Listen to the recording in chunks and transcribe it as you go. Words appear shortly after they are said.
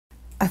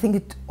think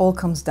it all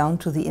comes down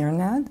to the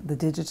internet, the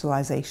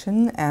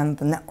digitalization and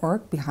the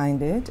network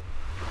behind it.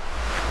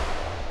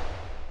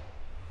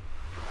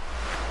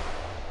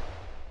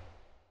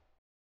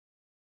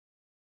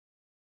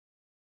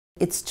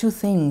 It's two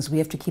things we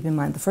have to keep in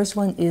mind. The first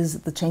one is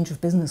the change of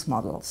business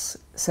models.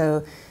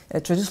 So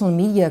traditional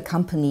media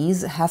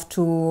companies have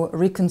to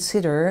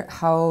reconsider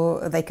how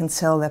they can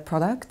sell their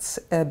products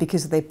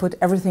because they put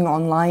everything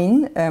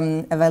online,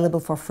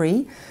 available for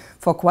free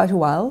for quite a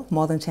while,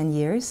 more than 10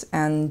 years,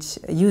 and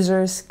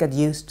users got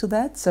used to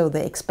that, so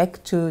they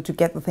expect to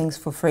get the things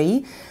for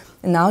free.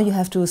 And now you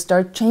have to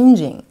start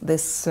changing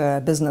this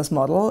business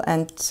model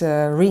and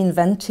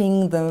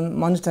reinventing the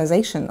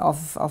monetization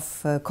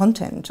of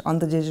content on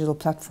the digital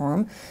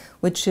platform,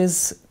 which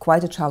is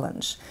quite a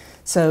challenge.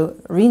 So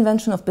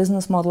reinvention of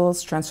business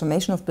models,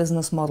 transformation of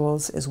business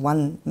models is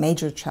one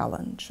major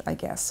challenge, I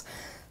guess.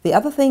 The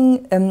other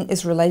thing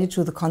is related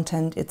to the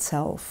content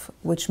itself,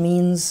 which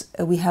means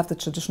we have the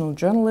traditional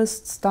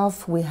journalist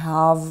stuff, we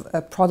have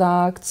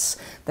products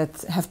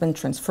that have been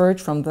transferred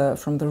from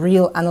the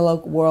real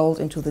analog world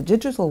into the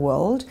digital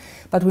world,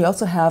 but we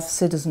also have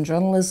citizen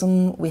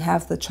journalism. We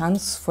have the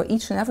chance for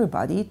each and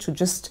everybody to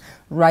just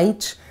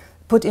write,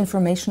 put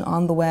information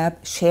on the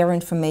web, share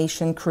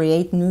information,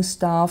 create new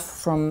stuff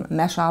from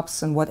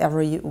mashups and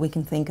whatever we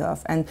can think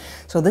of. And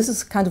so this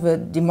is kind of a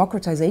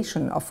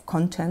democratization of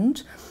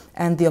content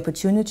and the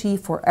opportunity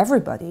for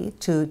everybody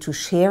to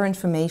share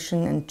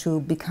information and to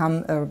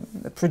become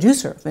a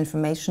producer of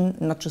information,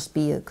 not just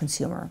be a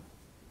consumer.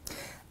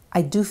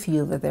 I do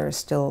feel that there is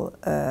still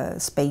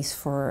space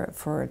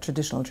for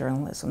traditional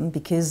journalism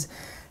because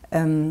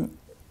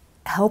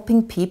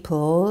helping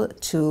people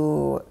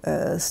to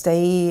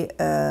stay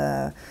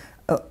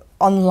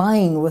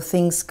online with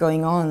things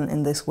going on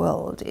in this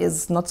world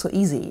is not so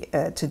easy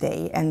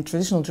today, and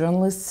traditional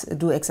journalists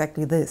do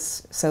exactly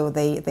this. So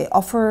they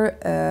offer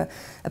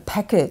a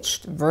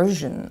packaged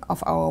version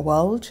of our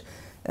world,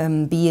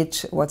 be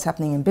it what's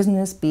happening in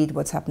business, be it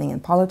what's happening in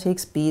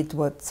politics, be it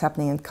what's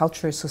happening in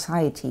culture,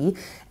 society.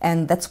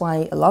 And that's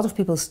why a lot of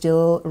people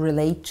still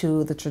relate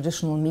to the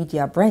traditional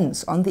media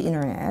brands on the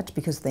internet,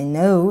 because they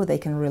know they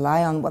can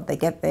rely on what they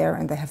get there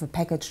and they have a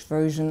packaged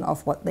version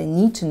of what they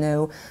need to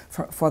know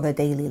for their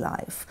daily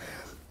life.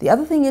 The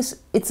other thing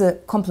is it's a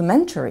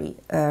complementary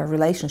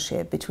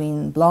relationship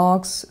between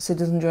blogs,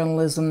 citizen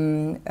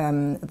journalism,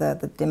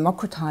 the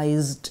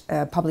democratized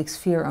public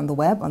sphere on the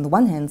web on the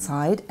one hand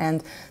side,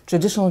 and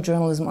traditional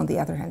journalism on the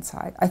other hand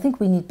side. I think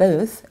we need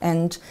both,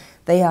 and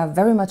they are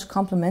very much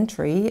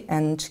complementary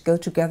and go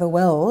together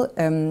well,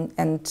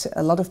 and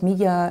a lot of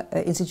media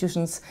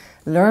institutions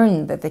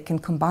learn that they can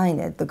combine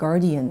it. The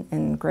Guardian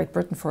in Great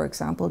Britain, for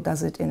example,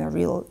 does it in a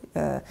real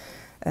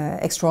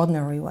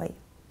extraordinary way.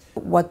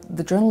 What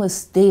the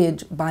journalists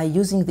did by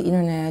using the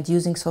internet,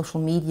 using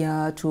social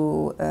media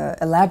to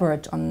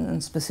elaborate on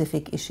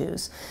specific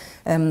issues.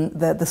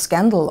 The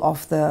scandal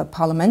of the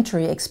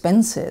parliamentary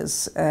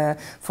expenses,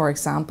 for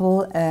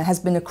example,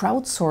 has been a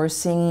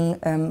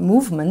crowdsourcing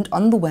movement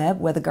on the web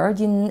where the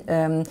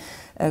Guardian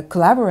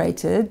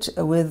collaborated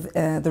with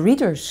the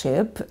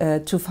readership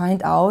to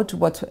find out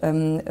what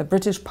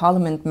British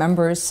Parliament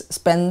members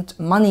spend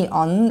money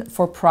on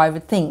for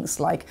private things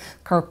like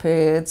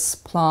carpets,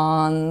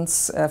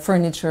 plants,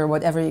 furniture,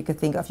 whatever you could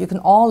think of. You can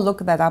all look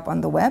that up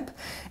on the web,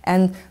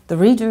 and the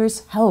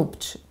readers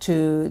helped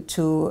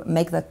to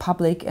make that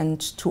public and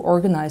to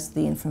organize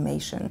the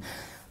information.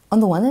 On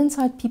the one hand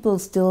side, people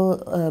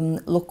still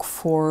look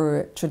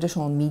for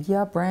traditional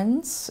media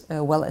brands,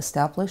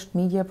 well-established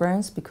media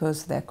brands,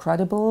 because they're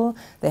credible,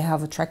 they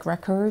have a track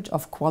record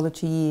of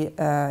quality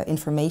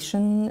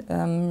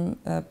information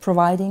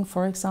providing,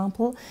 for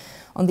example.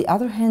 On the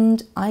other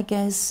hand, I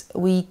guess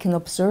we can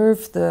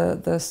observe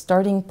the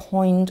starting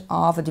point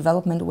of a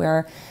development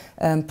where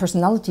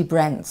personality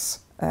brands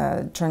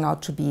turn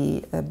out to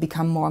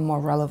become more and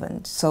more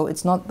relevant. So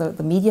it's not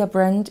the media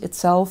brand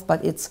itself,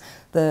 but it's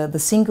the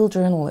single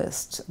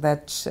journalist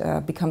that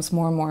becomes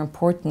more and more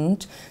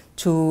important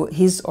to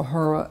his or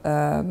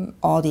her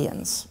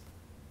audience.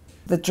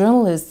 The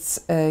journalists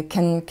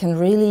can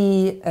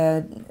really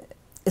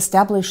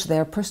establish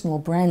their personal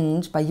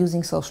brand by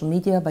using social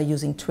media, by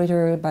using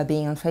Twitter, by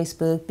being on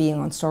Facebook, being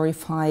on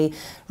Storyfy,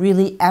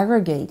 really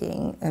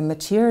aggregating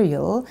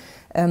material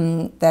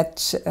that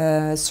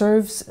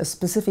serves a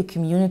specific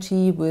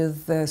community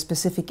with a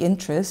specific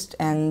interest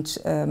and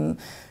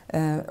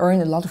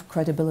earn a lot of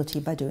credibility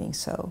by doing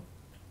so.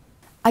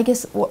 I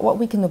guess what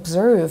we can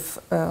observe,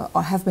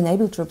 or have been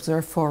able to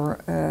observe for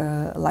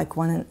like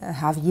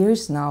 1.5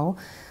 years now,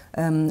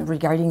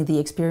 regarding the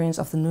experience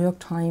of the New York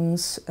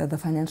Times, the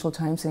Financial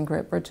Times in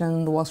Great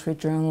Britain, the Wall Street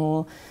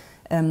Journal,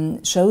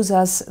 shows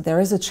us there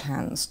is a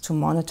chance to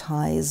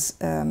monetize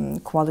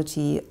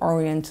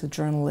quality-oriented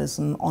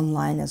journalism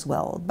online as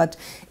well. But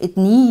it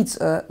needs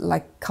a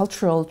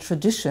cultural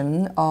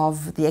tradition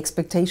of the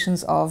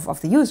expectations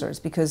of the users,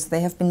 because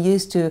they have been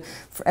used to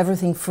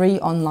everything free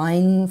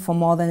online for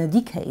more than a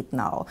decade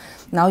now.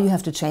 Now you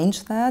have to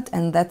change that,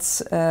 and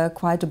that's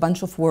quite a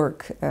bunch of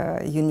work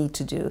you need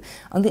to do.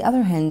 On the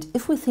other hand,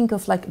 if we think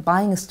of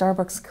buying a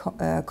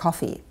Starbucks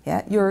coffee,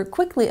 yeah, you're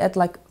quickly at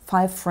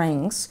 5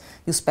 francs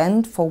you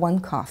spend for one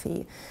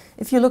coffee.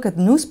 If you look at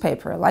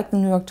newspaper, like the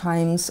New York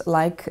Times,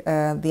 like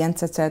the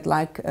NZZ,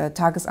 like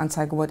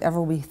Tagesanzeiger,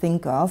 whatever we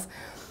think of,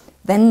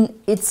 then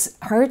it's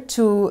hard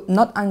to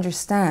not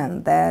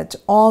understand that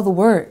all the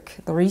work,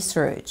 the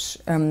research,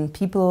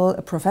 people,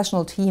 a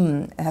professional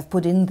team have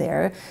put in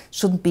there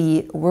should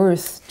be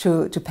worth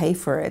to pay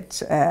for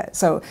it.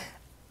 So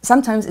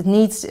sometimes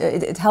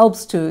it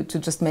helps to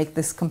just make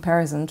this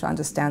comparison, to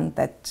understand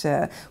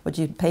that what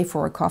you pay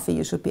for a coffee,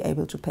 you should be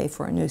able to pay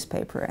for a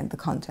newspaper and the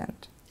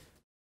content.